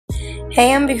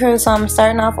Hey, I'm Crew. So I'm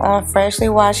starting off on freshly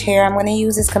washed hair. I'm going to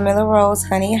use this Camille Rose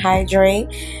Honey Hydrate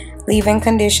leave-in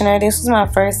conditioner. This was my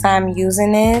first time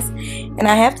using this, and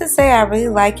I have to say I really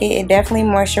like it. It definitely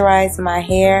moisturized my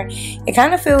hair. It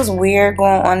kind of feels weird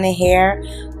going on the hair,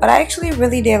 but I actually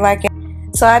really did like it.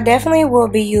 So I definitely will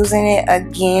be using it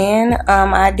again.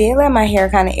 I did let my hair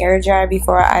kind of air dry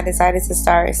before I decided to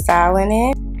start styling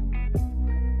it.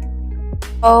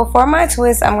 So for my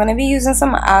twist, I'm going to be using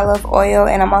some olive oil,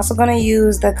 and I'm also going to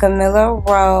use the Camille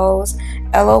Rose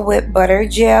Aloe Whip Butter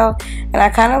Gel, and I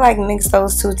kind of like mix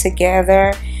those two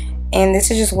together, and this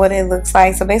is just what it looks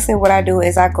like. So basically what I do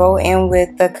is I go in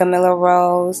with the Camille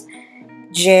Rose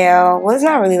gel. Well, it's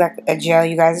not really like a gel,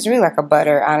 you guys, it's really like a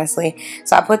butter, honestly.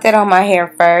 So I put that on my hair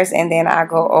first, and then I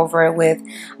go over it with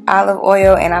olive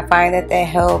oil, and I find that that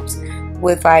helps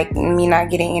with like me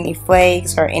not getting any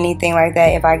flakes or anything like that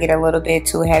if I get a little bit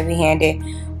too heavy handed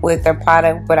with the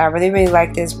product. But I really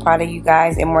like this product, you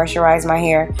guys. It moisturizes my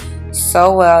hair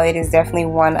so well. It is definitely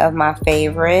one of my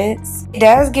favorites. It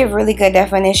does give really good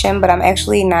definition, but I'm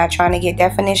actually not trying to get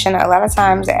definition. A lot of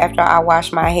times after I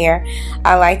wash my hair,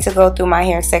 I like to go through my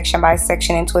hair section by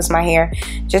section and twist my hair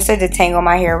just to detangle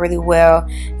my hair really well,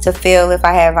 to feel if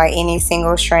I have like any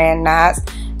single strand knots.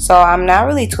 So I'm not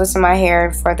really twisting my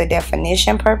hair for the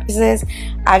definition purposes.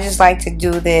 I just like to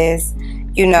do this,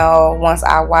 you know, once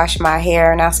I wash my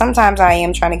hair. Now sometimes I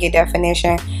am trying to get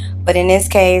definition, but in this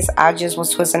case I just was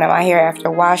twisting up my hair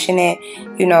after washing it,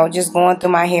 you know, just going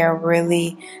through my hair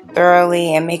really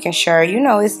thoroughly and making sure, you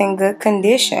know, it's in good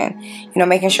condition, you know,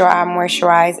 making sure I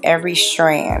moisturize every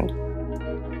strand.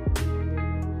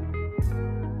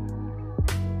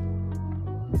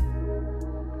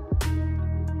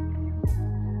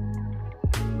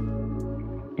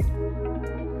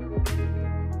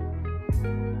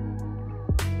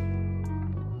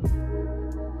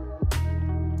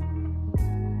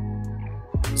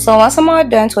 So once I'm all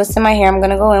done twisting my hair, I'm going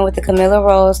to go in with the Camille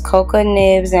Rose Cocoa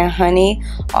Nibs and Honey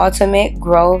Ultimate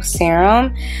Growth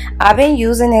Serum. I've been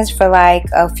using this for like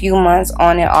a few months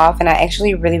on and off, and I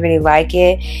actually really like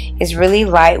it. It's really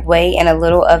lightweight, and a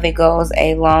little of it goes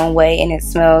a long way, and it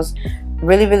smells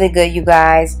really good, you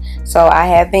guys. So I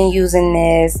have been using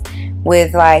this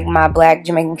with like my black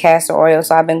Jamaican castor oil,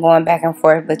 so I've been going back and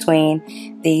forth between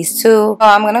these two. So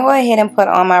I'm gonna go ahead and put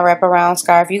on my wraparound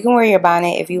scarf. You can wear your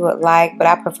bonnet if you would like, but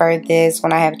I prefer this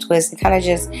when I have twists. It kind of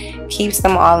just keeps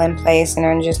them all in place and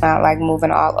they're just not like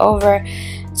moving all over.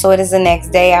 So it is the next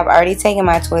day. I've already taken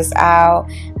my twists out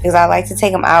because I like to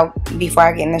take them out before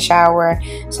I get in the shower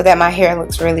so that my hair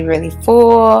looks really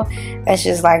full. That's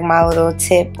just like my little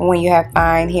tip when you have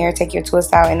fine hair. Take your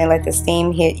twist out and then let the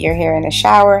steam hit your hair in the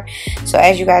shower. So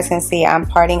as you guys can see, I'm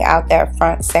parting out that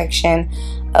front section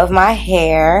of my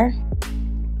hair.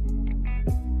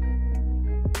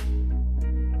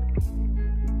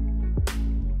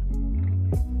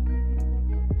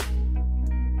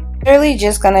 Literally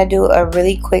just gonna do a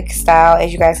really quick style.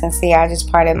 As you guys can see, I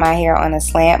just parted my hair on a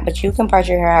slant, but you can part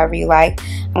your hair however you like.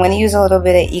 I'm gonna use a little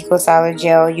bit of Eco Styler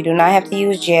gel. You do not have to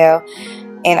use gel,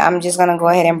 and I'm just gonna go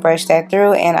ahead and brush that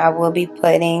through, and I will be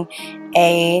putting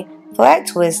a flat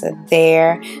twist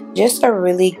there. Just a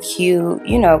really cute,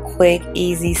 you know, quick,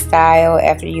 easy style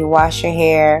after you wash your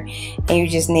hair and you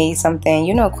just need something,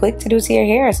 you know, quick to do to your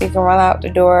hair so you can run out the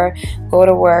door, go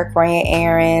to work, run your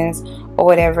errands, or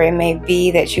whatever it may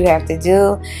be that you have to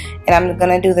do. And I'm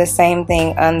gonna do the same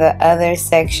thing on the other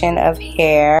section of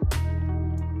hair.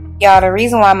 Y'all, the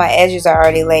reason why my edges are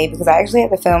already laid, because I actually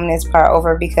had to film this part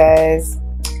over because,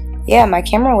 yeah, my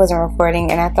camera wasn't recording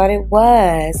and I thought it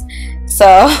was. So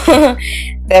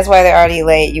that's why they're already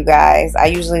laid, you guys. I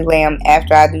usually lay them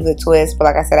after I do the twist, but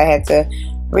like I said, I had to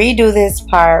redo this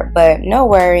part, but no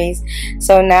worries.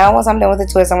 So now once I'm done with the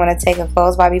twist, I'm going to take a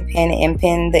closed bobby pin and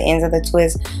pin the ends of the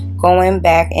twist going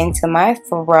back into my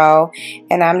fro,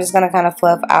 and I'm just going to kind of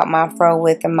fluff out my fro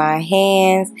with my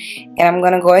hands, and I'm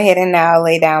going to go ahead and now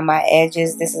lay down my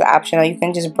edges. This is optional. You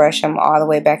can just brush them all the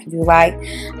way back if you like.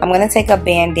 I'm going to take a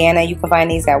bandana. You can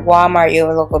find these at Walmart,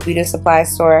 your local beauty supply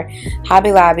store,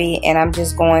 Hobby Lobby, and I'm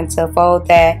just going to fold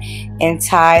that and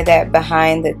tie that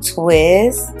behind the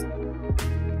twist.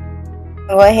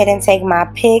 Go ahead and take my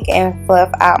pick and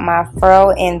fluff out my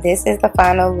fro, and this is the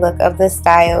final look of the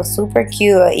style. Super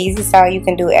cute, an easy style you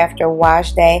can do after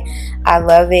wash day. I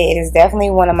love it. It is definitely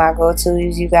one of my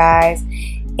go-tos, you guys.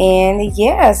 And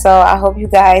yeah, so I hope you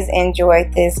guys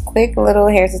enjoyed this quick little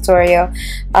hair tutorial.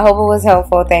 I hope it was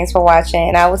helpful. Thanks for watching,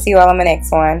 and I will see you all on the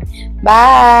next one.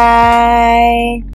 Bye.